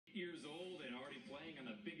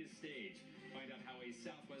stage. Find out how a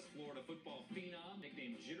Southwest Florida football phenom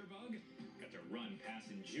nicknamed Jitterbug got to run, pass,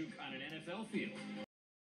 and juke on an NFL field.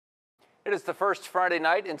 It is the first Friday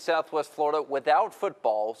night in Southwest Florida without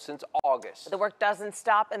football since August. The work doesn't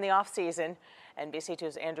stop in the off-season.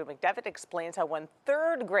 NBC2's Andrew McDevitt explains how one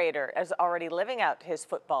third grader is already living out his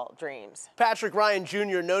football dreams. Patrick Ryan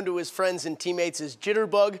Jr., known to his friends and teammates as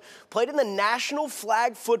Jitterbug, played in the National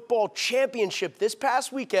Flag Football Championship this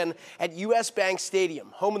past weekend at US Bank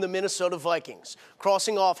Stadium, home of the Minnesota Vikings,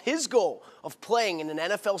 crossing off his goal of playing in an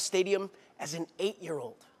NFL stadium as an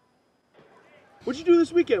 8-year-old. What'd you do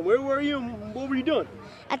this weekend? Where were you and what were you doing?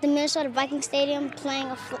 At the Minnesota Vikings Stadium playing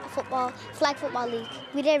a flag football league.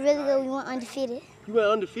 We did really good. We went undefeated. You went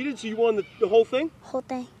undefeated, so you won the whole thing? Whole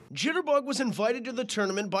thing. Jitterbug was invited to the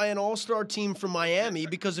tournament by an all-star team from Miami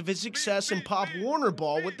because of his success in Pop Warner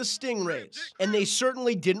ball with the Stingrays. And they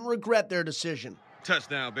certainly didn't regret their decision.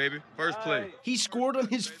 Touchdown, baby. First play. He scored on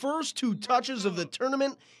his first 2 touches of the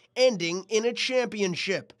tournament, ending in a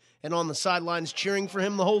championship. And on the sidelines cheering for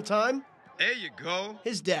him the whole time, there you go.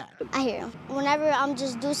 his dad. I hear him. Whenever I'm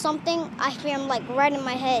just do something, I hear him like right in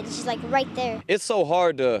my head. He's like right there. It's so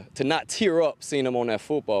hard to not tear up seeing him on that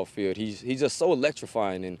football field. He's just so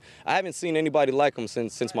electrifying, and I haven't seen anybody like him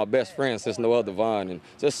since my best friend, since Noel Devine, and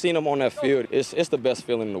just seeing him on that field, it's the best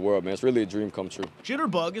feeling in the world, man. It's really a dream come true.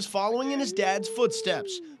 Jitterbug is following in his dad's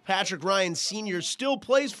footsteps. Patrick Ryan Sr. still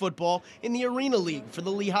plays football in the Arena League for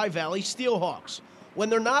the Lehigh Valley Steelhawks. When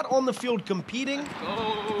they're not on the field competing,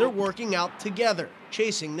 they're working out together,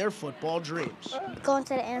 chasing their football dreams. Going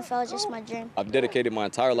to the NFL is just my dream. I've dedicated my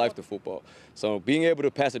entire life to football, so being able to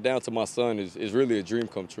pass it down to my son is really a dream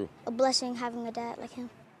come true. A blessing having a dad like him.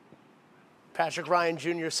 Patrick Ryan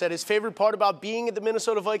Jr. said his favorite part about being at the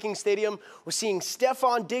Minnesota Vikings Stadium was seeing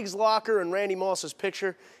Stephon Diggs' locker and Randy Moss's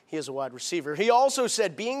picture. He is a wide receiver. He also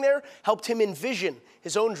said being there helped him envision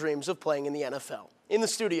his own dreams of playing in the NFL. In the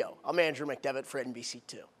studio, I'm Andrew McDevitt for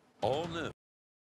NBC2. All new.